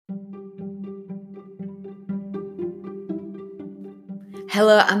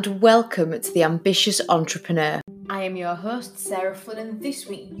Hello and welcome to The Ambitious Entrepreneur. I am your host, Sarah Flynn, and this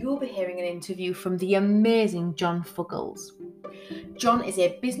week you'll be hearing an interview from the amazing John Fuggles. John is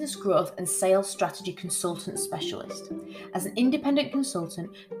a business growth and sales strategy consultant specialist. As an independent consultant,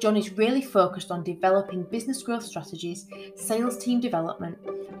 John is really focused on developing business growth strategies, sales team development,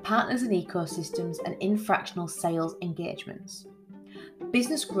 partners and ecosystems, and fractional sales engagements.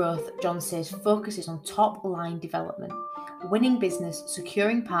 Business growth, John says, focuses on top-line development, winning business,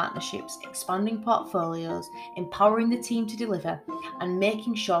 securing partnerships, expanding portfolios, empowering the team to deliver, and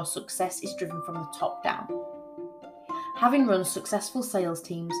making sure success is driven from the top down. Having run successful sales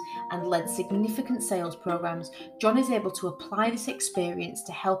teams and led significant sales programs, John is able to apply this experience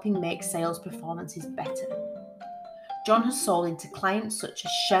to helping make sales performances better. John has sold into clients such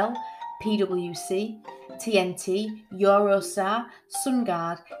as Shell, PwC, TNT, Eurostar,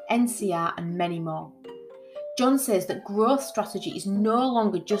 Sungard, NCR, and many more. John says that growth strategy is no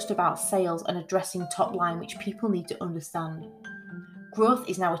longer just about sales and addressing top line, which people need to understand. Growth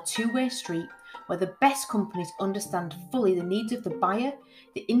is now a two-way street where the best companies understand fully the needs of the buyer,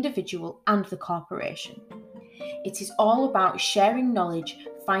 the individual, and the corporation. It is all about sharing knowledge,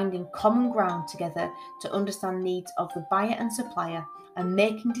 finding common ground together to understand needs of the buyer and supplier, and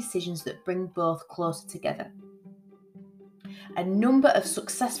making decisions that bring both closer together. A number of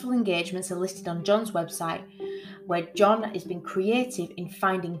successful engagements are listed on John's website, where John has been creative in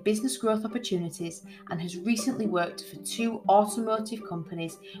finding business growth opportunities and has recently worked for two automotive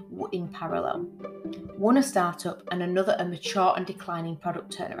companies in parallel, one a startup and another a mature and declining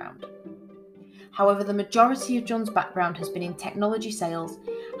product turnaround. However, the majority of John's background has been in technology sales,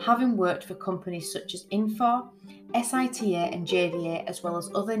 having worked for companies such as Infor, SITA and JVA, as well as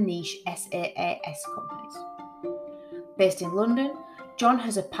other niche SaaS companies. Based in London, John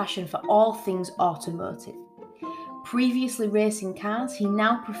has a passion for all things automotive. Previously racing cars, he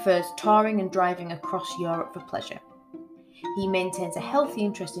now prefers touring and driving across Europe for pleasure. He maintains a healthy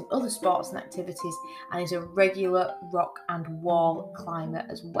interest in other sports and activities and is a regular rock and wall climber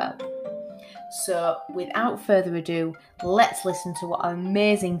as well. So, without further ado, let's listen to what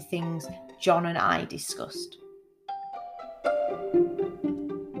amazing things John and I discussed.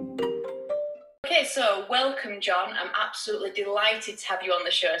 Okay, so welcome, John. I'm absolutely delighted to have you on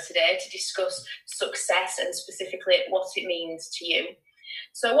the show today to discuss success and specifically what it means to you.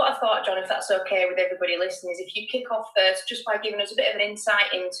 So what I thought, John, if that's okay with everybody listening, is if you kick off first just by giving us a bit of an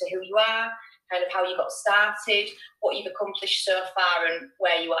insight into who you are, kind of how you got started, what you've accomplished so far and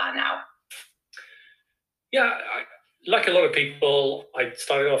where you are now. Yeah, like a lot of people, I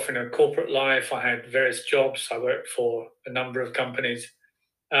started off in a corporate life. I had various jobs. I worked for a number of companies.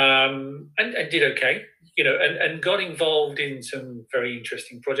 And did okay, and got involved in some very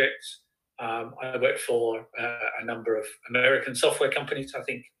interesting projects. I worked for a number of American software companies. I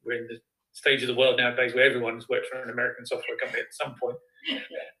think we're in the stage of the world nowadays where everyone's worked for an American software company at some point.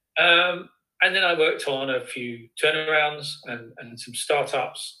 And then I worked on a few turnarounds and some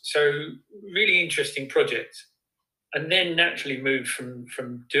startups. So really interesting projects. And then naturally moved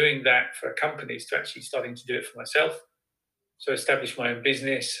from doing that for companies to actually starting to do it for myself. So established my own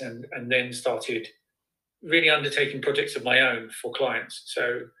business and then started really undertaking projects of my own for clients.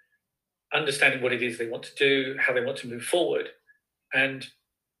 So understanding what it is they want to do, how they want to move forward. And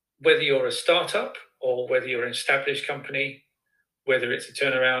whether you're a startup or whether you're an established company, whether it's a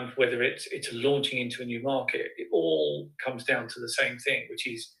turnaround, whether it's launching into a new market, it all comes down to the same thing, which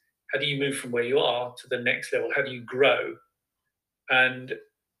is how do you move from where you are to the next level? How do you grow? And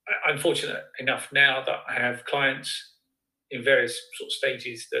I'm fortunate enough now that I have clients in various sort of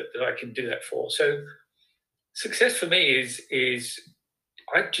stages that I can do that for. So success for me is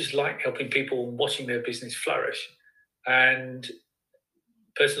I just like helping people watching their business flourish. And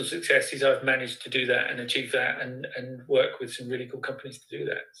personal success is I've managed to do that and achieve that and work with some really cool companies to do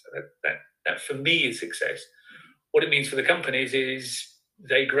that. So that for me is success. What it means for the companies is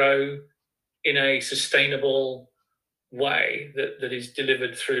they grow in a sustainable way that is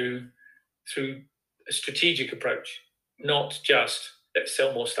delivered through a strategic approach. Not just let's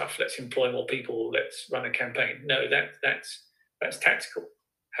sell more stuff, let's employ more people, let's run a campaign. No, that's tactical.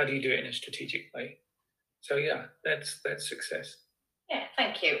 How do you do it in a strategic way? So yeah, that's success. Yeah,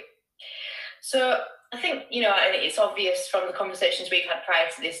 thank you. So I think, and it's obvious from the conversations we've had prior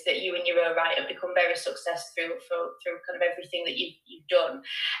to this that you in your own right have become very successful through kind of everything that you've done.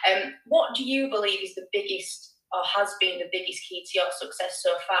 What do you believe is the biggest or has been the biggest key to your success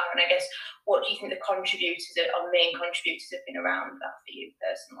so far? And I guess, what do you think the contributors or main contributors have been around that for you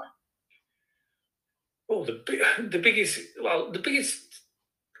personally? Well, the biggest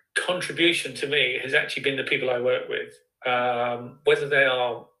contribution to me has actually been the people I work with. whether they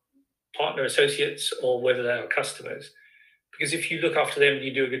are partner associates or whether they are customers. Because if you look after them and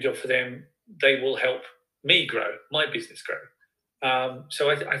you do a good job for them, they will help me grow, my business grow. So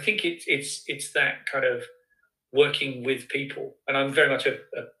I think it's that kind of working with people, and I'm very much a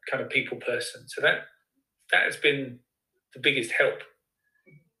kind of people person. So that has been the biggest help,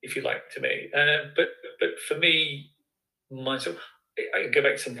 if you like, to me. But for me, myself, I go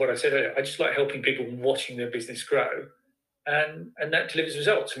back to what I said earlier. I just like helping people, watching their business grow, and that delivers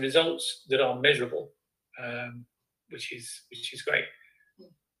results, and results that are measurable, which is great.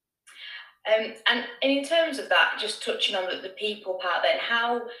 And in terms of that, just touching on the people part, then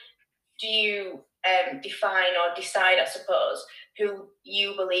how do you define or decide, I suppose, who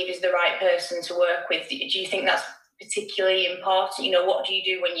you believe is the right person to work with? Do you think that's particularly important? You know, what do you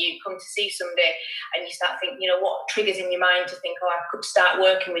do when you come to see somebody and you start thinking, you know, what triggers in your mind to think, oh, I could start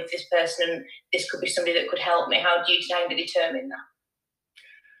working with this person and this could be somebody that could help me? How do you kind of determine that?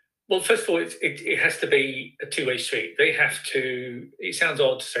 Well, first of all, it has to be a two-way street. They have to, it sounds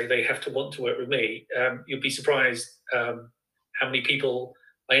odd to say they have to want to work with me. You'll be surprised how many people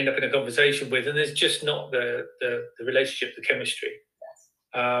I end up in a conversation with, and there's just not the relationship, the chemistry. Yes.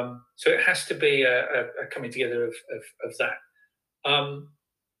 So it has to be a coming together of that.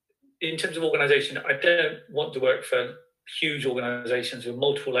 In terms of organisation, I don't want to work for huge organisations with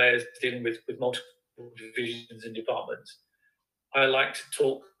multiple layers dealing with multiple divisions and departments. I like to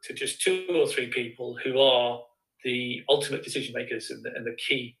talk to just 2 or 3 people who are the ultimate decision makers and the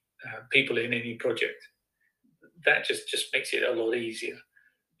key people in any project. That just makes it a lot easier.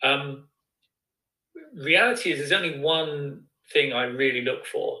 Reality is there's only one thing I really look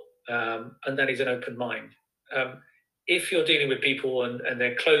for, and that is an open mind. If you're dealing with people and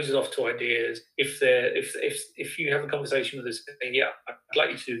they're closed off to ideas, if you have a conversation with us, yeah, I'd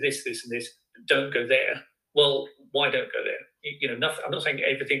like you to do this, this, and this, don't go there. Well, why don't go there? You know, nothing, I'm not saying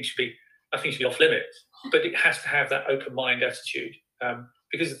nothing should be off limits, but it has to have that open mind attitude,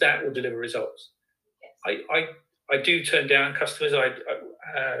 because that will deliver results. I do turn down customers.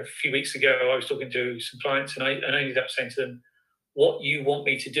 A few weeks ago, I was talking to some clients, and I ended up saying to them, "What you want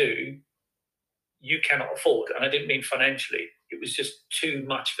me to do, you cannot afford." And I didn't mean financially. It was just too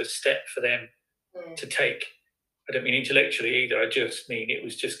much of a step for them to take. I don't mean intellectually either. I just mean it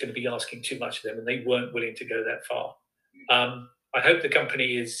was just going to be asking too much of them, and they weren't willing to go that far. I hope the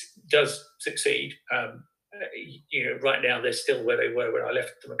company does succeed. You know, right now they're still where they were when I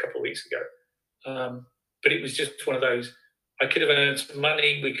left them a couple of weeks ago. But it was just one of those. I could have earned some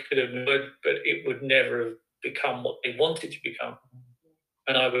money, we could have, but it would never have become what they wanted to become,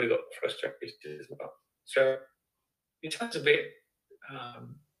 and I would have got frustrated as well. So it sounds a bit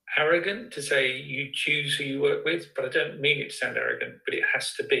arrogant to say you choose who you work with, but I don't mean it to sound arrogant, but it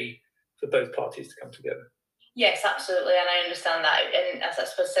has to be for both parties to come together. Yes, absolutely, and I understand that. And I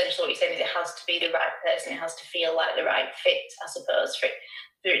suppose essentially what you're saying is it has to be the right person, it has to feel like the right fit, I suppose, for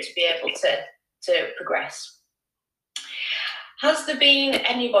it to be able to progress. Has there been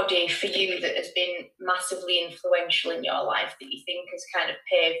anybody for you that has been massively influential in your life that you think has kind of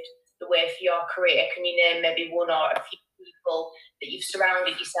paved the way for your career? Can you name maybe one or a few people that you've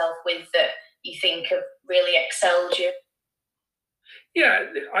surrounded yourself with that you think have really excelled you? Yeah,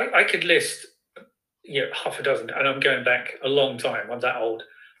 I could list half a dozen, and I'm going back a long time. I'm that old.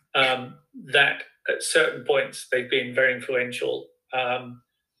 That at certain points they've been very influential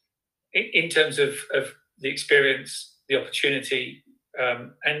in terms of the experience, the opportunity,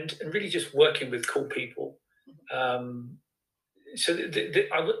 and really just working with cool people. So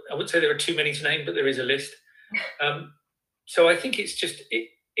I would say there are too many to name, but there is a list. So I think it's just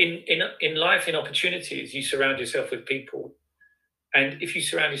in life, in opportunities, you surround yourself with people, and if you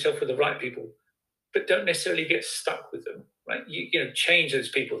surround yourself with the right people, but don't necessarily get stuck with them, right? You know, change those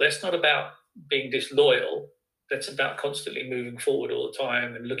people. That's not about being disloyal. That's about constantly moving forward all the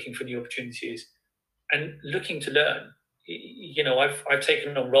time and looking for new opportunities and looking to learn. You know, I've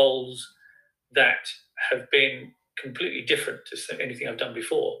taken on roles that have been completely different to anything I've done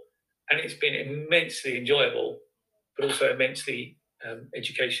before, and it's been immensely enjoyable, but also immensely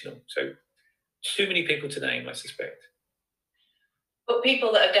educational. So, too many people to name, I suspect. But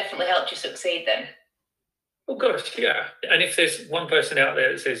people that have definitely helped you succeed, then. Oh gosh, yeah. And if there's one person out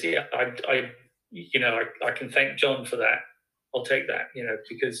there that says, "Yeah, I can thank John for that," I'll take that. You know,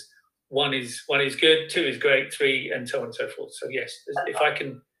 because one is good, 2 is great, 3, and so on and so forth. So yes, if I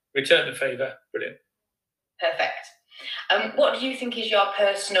can return the favour, brilliant. Perfect. What do you think is your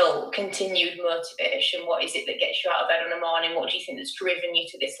personal continued motivation? What is it that gets you out of bed in the morning? What do you think has driven you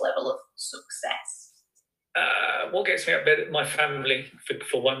to this level of success? What gets me out of bed? My family,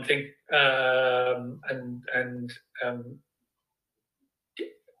 for one thing,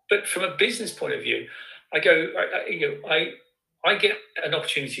 but from a business point of view, I go, I get an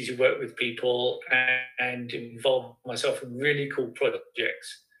opportunity to work with people and involve myself in really cool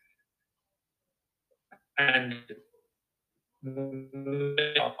projects, and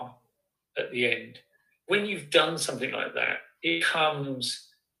at the end, when you've done something like that, it comes,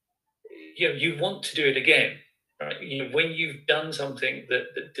 you want to do it again, right? When you've done something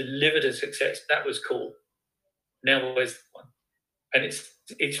that delivered a success, that was cool. Now where's the one? And it's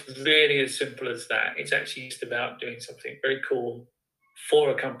really as simple as that. It's actually just about doing something very cool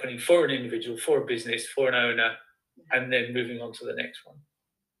for a company, for an individual, for a business, for an owner, and then moving on to the next one.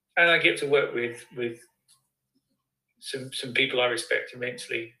 And I get to work with some people I respect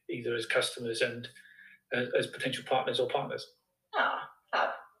immensely, either as customers and as potential partners or partners.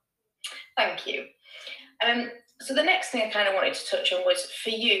 Fab. Thank you. So the next thing I kind of wanted to touch on was, for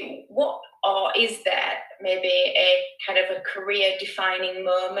you, or is there maybe a kind of a career defining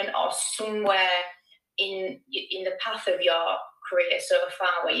moment or somewhere in the path of your career so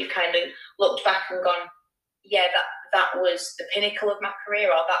far where you've kind of looked back and gone, yeah, that was the pinnacle of my career,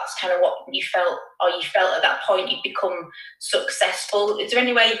 or that's kind of what you felt at that point you'd become successful? Is there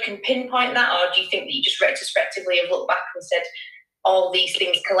any way you can pinpoint that, or do you think that you just retrospectively have looked back and said, all these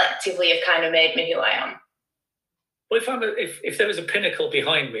things collectively have kind of made me who I am? Well, if there was a pinnacle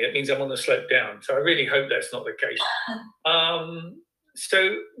behind me, it means I'm on the slope down. So I really hope that's not the case.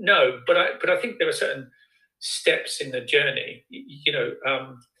 So no, but I think there are certain steps in the journey.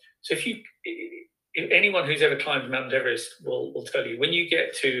 So if anyone who's ever climbed Mount Everest will tell you, when you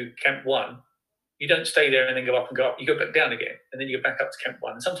get to Camp 1, you don't stay there and then go up and go up. You go back down again, and then you go back up to Camp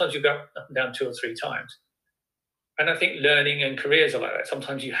 1. And sometimes you go up and down 2 or 3 times. And I think learning and careers are like that.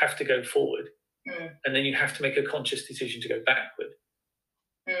 Sometimes you have to go forward, and then you have to make a conscious decision to go backward,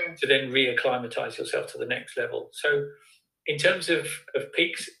 to then reacclimatize yourself to the next level. So in terms of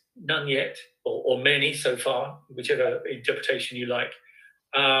peaks, none yet, or many so far, whichever interpretation you like.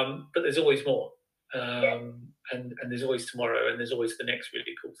 But there's always more. And there's always tomorrow, and there's always the next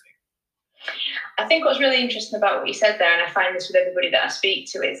really cool thing. I think what's really interesting about what you said there, and I find this with everybody that I speak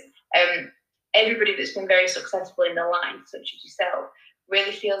to, is everybody that's been very successful in their life, such as yourself,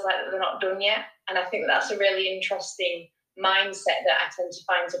 really feels like that they're not done yet. And I think that's a really interesting mindset that I tend to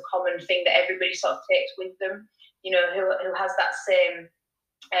find is a common thing that everybody sort of takes with them, who has that same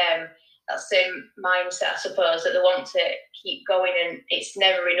mindset, I suppose, that they want to keep going, and it's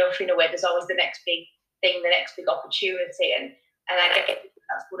never enough in a way. There's always the next big thing, the next big opportunity. And I get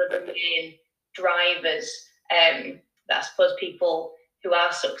that's one of the main drivers that I suppose people who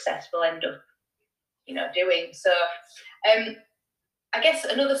are successful end up, doing. So I guess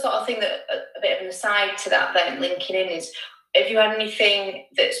another sort of thing that a bit of an aside to that then, linking in, is, have you had anything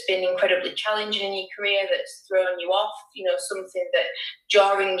that's been incredibly challenging in your career that's thrown you off? Something that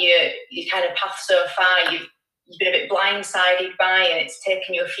during your kind of path so far you've been a bit blindsided by, and it's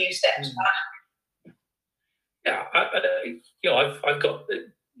taken you a few steps back? Yeah, I've got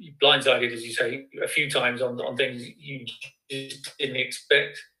blindsided, as you say, a few times on things you just didn't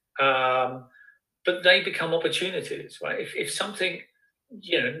expect. But they become opportunities, right? If something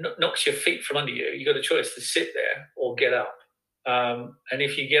knocks your feet from under you, you've got a choice to sit there or get up. And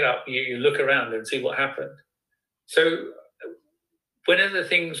if you get up, you look around and see what happened. So whenever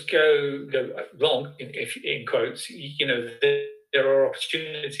things go wrong, in quotes, there are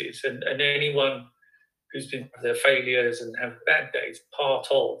opportunities, and anyone who's been their failures and have bad days, part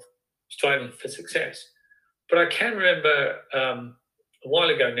of striving for success. But I can remember a while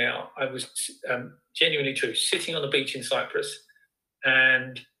ago now, I was genuinely true, sitting on the beach in Cyprus,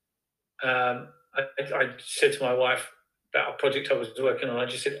 and I said to my wife about a project I was working on. I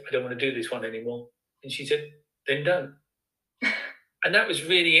just said, I don't want to do this one anymore. And she said, then don't. And that was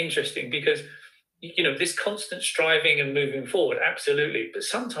really interesting because, this constant striving and moving forward, absolutely. But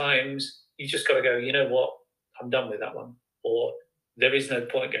sometimes you just got to go, you know what, I'm done with that one. Or there is no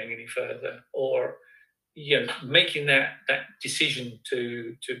point going any further. Or, making that decision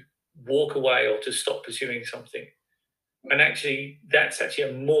to walk away or to stop pursuing something. And actually, that's actually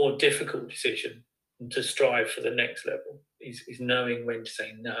a more difficult decision to strive for the next level, is knowing when to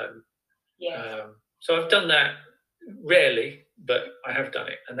say no. Yeah. So I've done that rarely, but I have done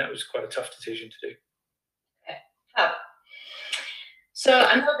it. And that was quite a tough decision to do. Okay. Oh. So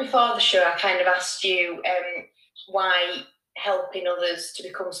I know before the show, I kind of asked you why helping others to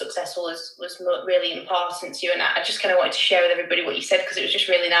become successful was really important to you, and I just kind of wanted to share with everybody what you said, because it was just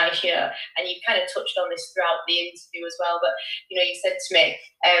really nice, and you kind of touched on this throughout the interview as well, but you said to me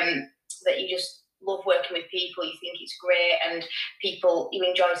that love working with people, you think it's great, and you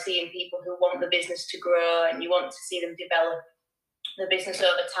enjoy seeing people who want the business to grow, and you want to see them develop the business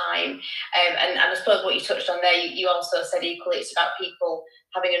over time. And I suppose what you touched on there, you also said equally, it's about people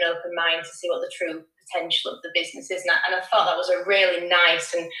having an open mind to see what the true potential of the business is. And I thought that was a really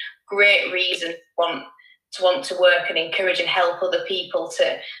nice and great reason to want to work and encourage and help other people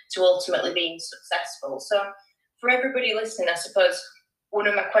to ultimately being successful. So for everybody listening, I suppose one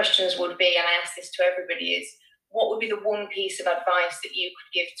of my questions would be, and I ask this to everybody, is what would be the one piece of advice that you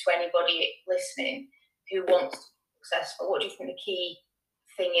could give to anybody listening who wants to be successful? What do you think the key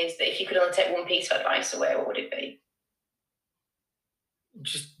thing is, that if you could only take one piece of advice away, what would it be?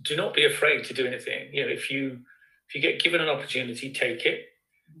 Just do not be afraid to do anything. If you get given an opportunity, take it.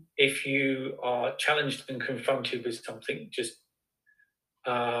 If you are challenged and confronted with something, just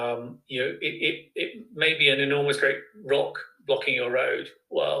it may be an enormous great rock blocking your road.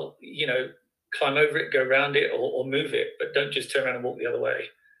 Well, climb over it, go around it, or move it, but don't just turn around and walk the other way.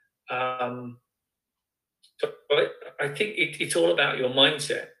 So I think it's all about your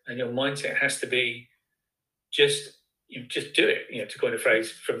mindset, and your mindset has to be just do it. To coin a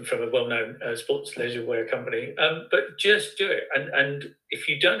phrase from a well-known sports leisure wear company, but just do it. And if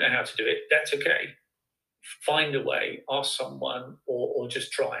you don't know how to do it, that's okay. Find a way, ask someone, or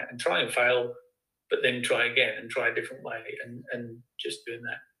just try it, and try and fail, but then try again and try a different way, and just doing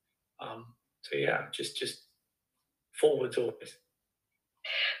that. So yeah, just forwards always.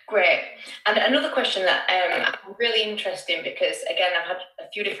 Great. And another question that I'm really interested in, because again, I've had a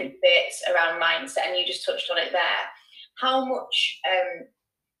few different debates around mindset, and you just touched on it there. How much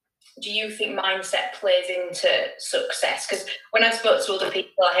do you think mindset plays into success? Because when I spoke to other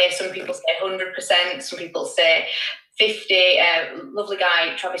people, I hear some people say 100%, some people say 50. Lovely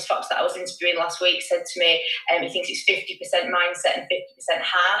guy, Travis Fox, that I was interviewing last week, said to me he thinks it's 50% mindset and 50%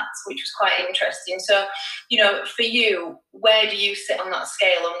 heart, which was quite interesting. So, for you, where do you sit on that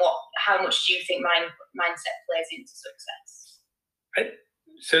scale, and how much do you think mindset plays into success?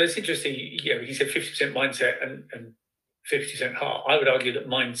 So it's interesting. He said 50% mindset and 50% heart. I would argue that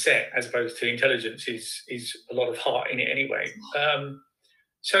mindset, as opposed to intelligence, is a lot of heart in it anyway.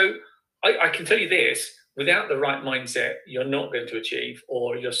 So I can tell you this: without the right mindset, you're not going to achieve,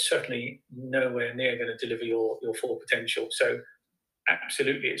 or you're certainly nowhere near going to deliver your full potential. So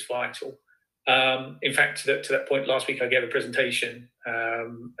absolutely, it's vital. In fact, to that point, last week I gave a presentation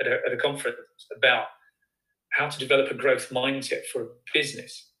at a conference about how to develop a growth mindset for a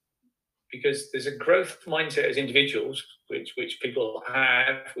business. Because there's a growth mindset as individuals, which people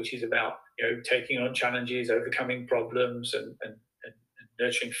have, which is about taking on challenges, overcoming problems, and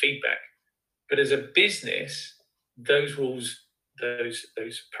nurturing feedback. But as a business, those rules, those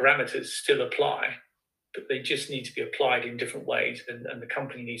parameters still apply, but they just need to be applied in different ways, and the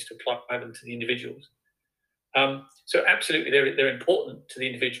company needs to apply them to the individuals. So absolutely, they're important to the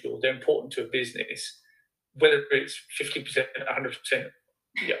individual. They're important to a business, whether it's 50%, 100%.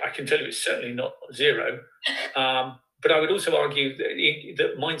 Yeah, I can tell you it's certainly not zero. But I would also argue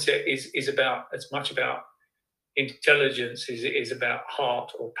that mindset is about as much about intelligence as it is about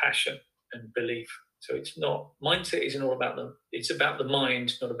heart or passion and belief. So it's not, mindset isn't all about them. It's about the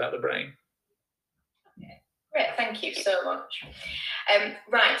mind, not about the brain. Okay. Great, thank you so much.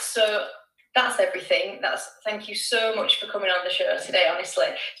 Right, so that's everything. Thank you so much for coming on the show today. Honestly,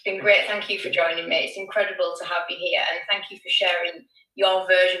 it's been great. Thank you for joining me. It's incredible to have you here, and thank you for sharing your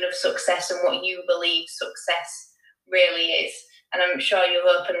version of success and what you believe success really is. And I'm sure you've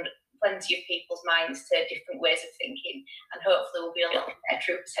opened plenty of people's minds to different ways of thinking, and hopefully we'll be unlocking their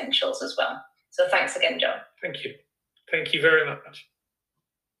true potentials as well. So thanks again, John. Thank you. Thank you very much.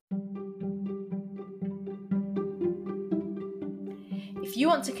 If you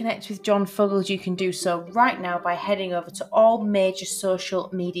want to connect with John Fuggles, you can do so right now by heading over to all major social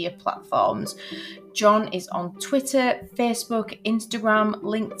media platforms. John is on Twitter, Facebook, Instagram,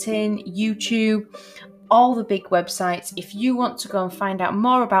 LinkedIn, YouTube, all the big websites. If you want to go and find out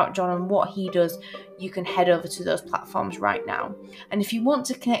more about John and what he does, you can head over to those platforms right now. And if you want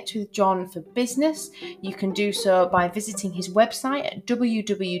to connect with John for business, you can do so by visiting his website at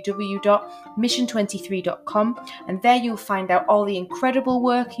www.mission23.com, and there you'll find out all the incredible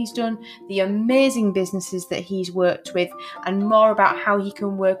work he's done, the amazing businesses that he's worked with, and more about how he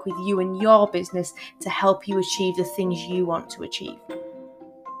can work with you and your business to help you achieve the things you want to achieve.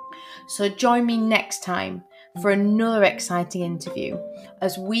 So join me next time for another exciting interview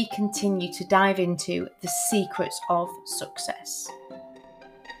as we continue to dive into the secrets of success.